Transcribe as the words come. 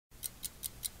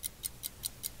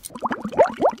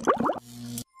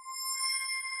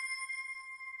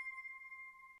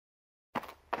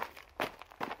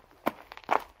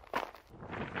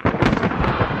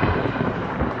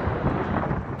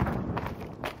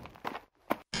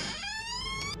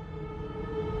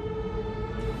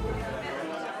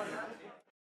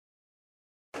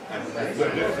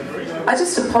I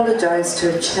just apologised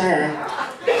to a chair.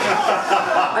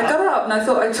 I got up and I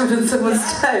thought I'd trod on someone's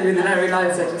toe, and then I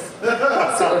realised I just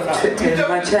sort of tripped over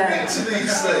my chair. To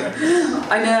these things.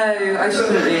 I know, I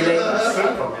shouldn't really.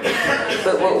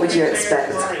 But what would you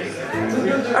expect?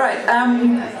 Alright,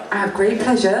 I have great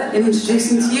pleasure in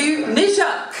introducing to you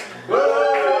Nishok!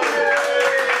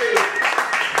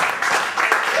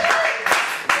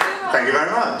 Thank you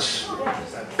very much.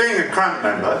 Being a CRAMP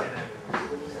member...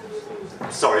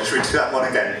 Sorry, should we do that one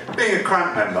again? Being a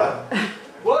CRAMP member...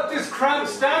 What does CRAMP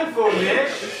stand for,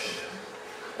 Nish?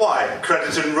 Why,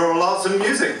 Accredited in Rural Arts and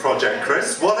Music Project,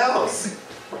 Chris. What else?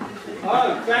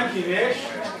 Oh, thank you, Nish.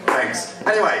 Thanks.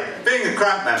 Anyway, being a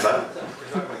CRAMP member...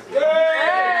 Yay!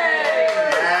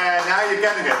 Yeah, now you're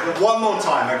getting it. But one more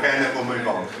time, okay, and then we'll move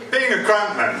on. Being a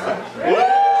CRAMP member...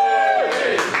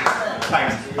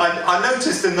 Thanks. I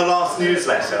noticed in the last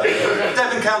newsletter,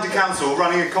 Devon County Council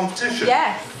running a competition.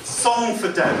 Yes. Song for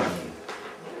Devon.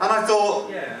 And I thought,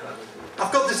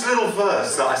 I've got this little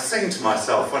verse that I sing to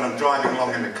myself when I'm driving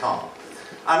along in the car.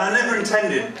 And I never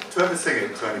intended to ever sing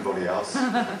it to anybody else.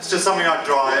 It's just something I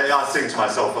sing to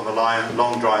myself on the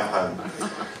long drive home.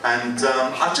 And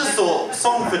I just thought,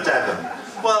 Song for Devon.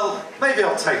 Well, maybe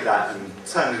I'll take that and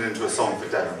turn it into a song for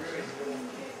Devon.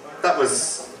 That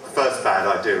was the first bad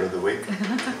idea of the week.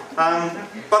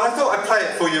 But I thought I'd play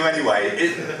it for you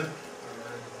anyway.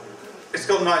 It's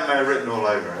got Nightmare written all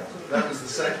over it. That was the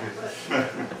second.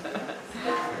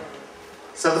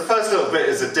 So the first little bit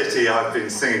is a ditty I've been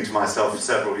singing to myself for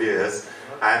several years,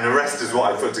 and the rest is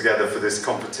what I put together for this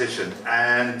competition.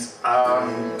 And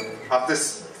I've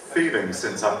this feeling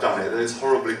since I've done it that it's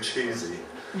horribly cheesy.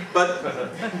 But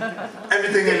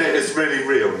everything in it is really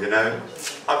real, you know.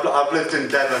 I've lived in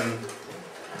Devon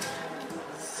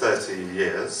 30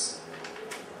 years.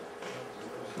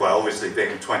 Well, obviously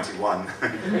being 21, I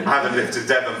haven't lived in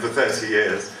Devon for 30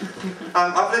 years.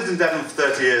 I've lived in Devon for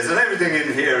 30 years, and everything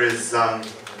in here is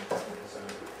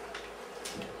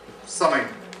something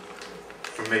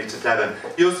from me to Devon.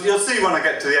 You'll see when I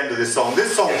get to the end of this song.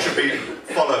 This song should be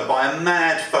followed by a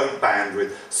mad folk band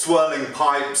with swirling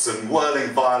pipes and whirling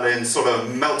violins, sort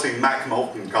of melting Mac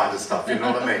Moulton kind of stuff, you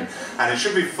know what I mean? And it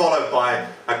should be followed by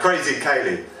a crazy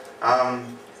Kaylee.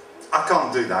 I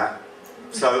can't do that.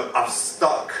 So I've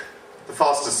stuck the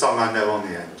fastest song I know on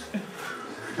the end.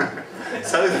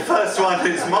 So the first one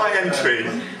is my entry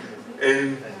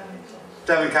in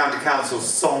Devon County Council's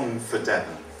Song for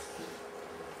Devon.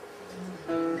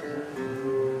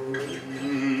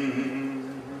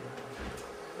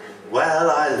 Well,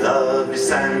 I love your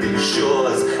sandy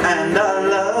shores, and I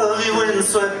love your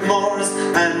windswept moors,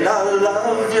 and I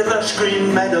love your lush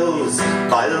green meadows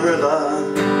by the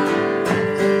river.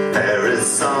 There is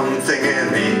something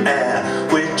in the air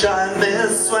which I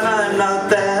miss when I'm not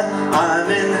there.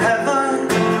 I'm in heaven,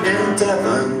 in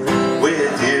Devon,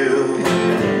 with you.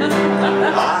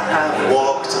 I have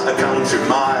walked a country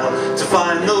mile to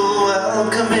find the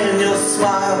welcome in your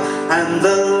smile and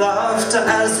the laughter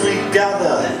as we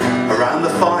gather around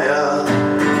the fire.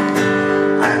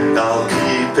 And I'll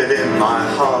keep it in my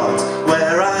heart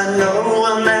where I know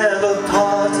we'll never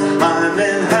part. I'm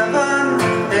in heaven,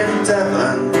 in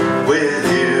Devon, with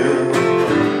you.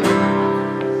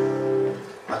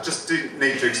 I just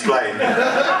need to explain.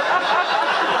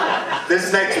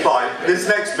 This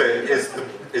next bit is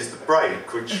the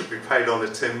break, which should be played on a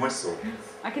tin whistle.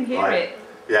 I can hear it.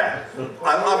 Yeah.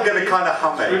 I'm going to kind of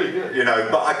hum it, you know,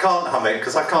 but I can't hum it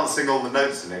because I can't sing all the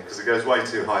notes in it because it goes way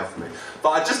too high for me. But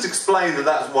I just explained that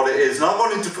that's what it is, and I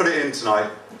wanted to put it in tonight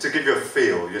to give you a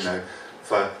feel, you know,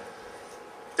 for...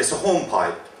 It's a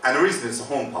hornpipe, and the reason it's a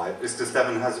hornpipe is because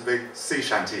Devon has a big sea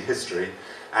shanty history,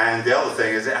 and the other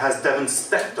thing is it has Devon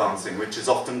step dancing, which is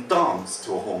often danced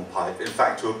to a hornpipe, in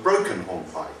fact to a broken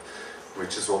hornpipe,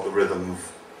 which is what the rhythm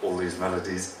of all these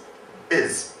melodies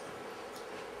is.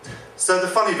 So the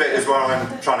funny bit is where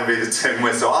I'm trying to be the tin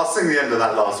whistle. I'll sing the end of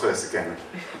that last verse again.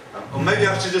 Or maybe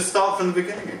I should just start from the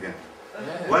beginning again.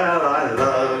 Well, I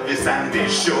love your sandy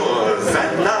shores,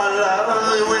 and I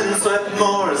love your windswept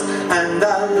moors, and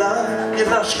I love your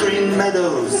lush green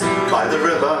meadows by the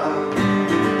river.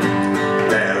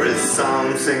 There is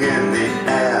something in the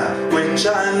air which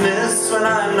I miss when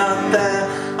I'm not there.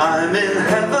 I'm in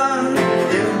heaven,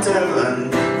 in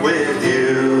Devon, with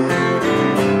you.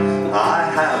 I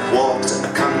have walked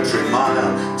a country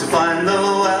mile to find the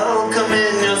welcome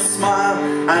in your smile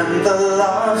and the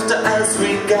laughter as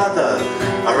we gather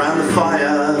around the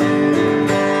fire.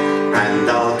 And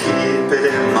I'll keep it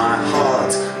in my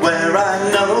heart where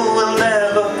I know we'll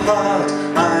never part.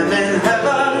 I'm in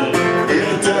heaven,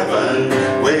 in Devon,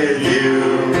 with you.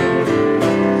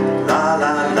 La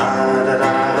la la da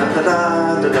da da da.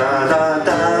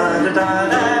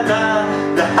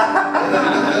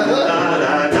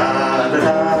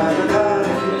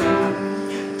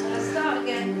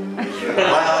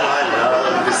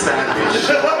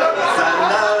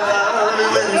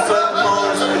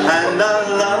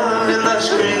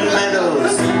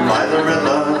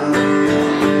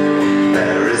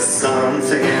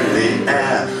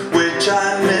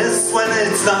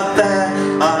 it's not there.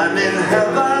 I'm in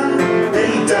heaven,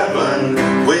 in Devon,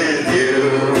 with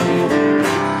you.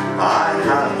 I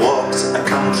have walked a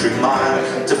country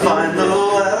mile to find the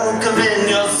welcome in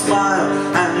your smile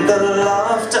and the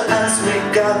laughter as we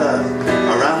gather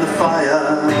around the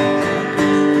fire.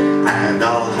 And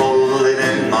I'll hold it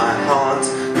in my heart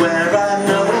where I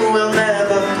know we'll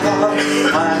never part.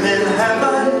 I'm in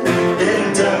heaven,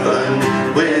 in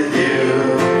Devon, with you.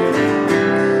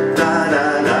 Da da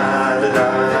da da da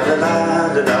da da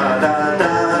da da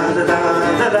da da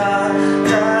da da.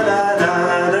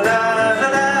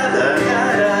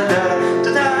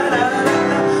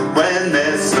 When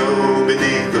there's snow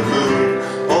beneath the moon,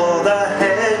 or the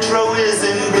hedgerow is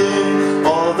in bloom,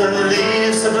 or the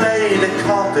leaves have laid a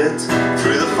carpet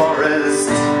through the forest.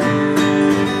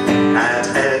 At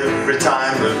every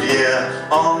time of year,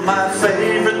 all my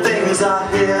favourite things are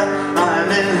here. I'm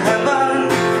in heaven,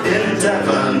 in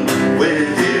Devon, with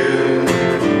you.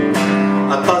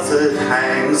 A buzzard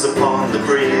hangs upon the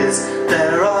breeze,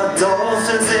 there are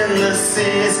dolphins in the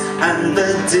seas, and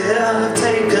the deer have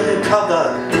taken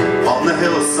cover on the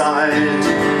hillside.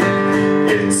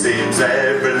 It seems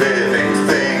every living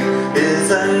thing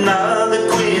is another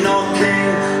queen or king.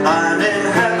 I'm in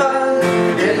heaven,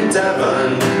 in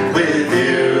Devon, with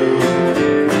you.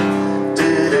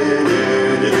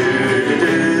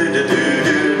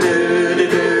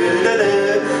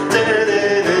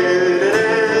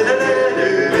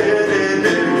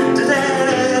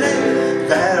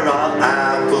 There are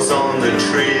apples on the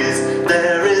trees,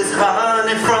 there is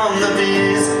honey from the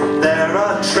bees, there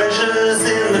are treasures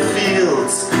in the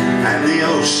fields and the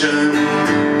ocean.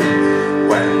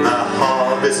 When the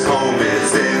harvest home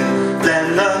is in,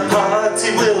 then the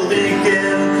party will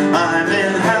begin. I'm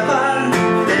in heaven,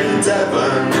 in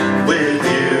Devon, with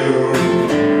you.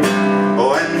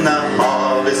 When the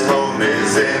harvest home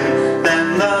is in,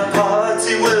 then the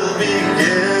party will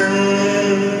begin.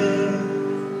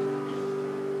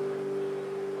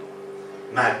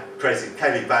 Mad, crazy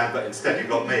Kelly band, but instead you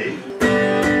got me.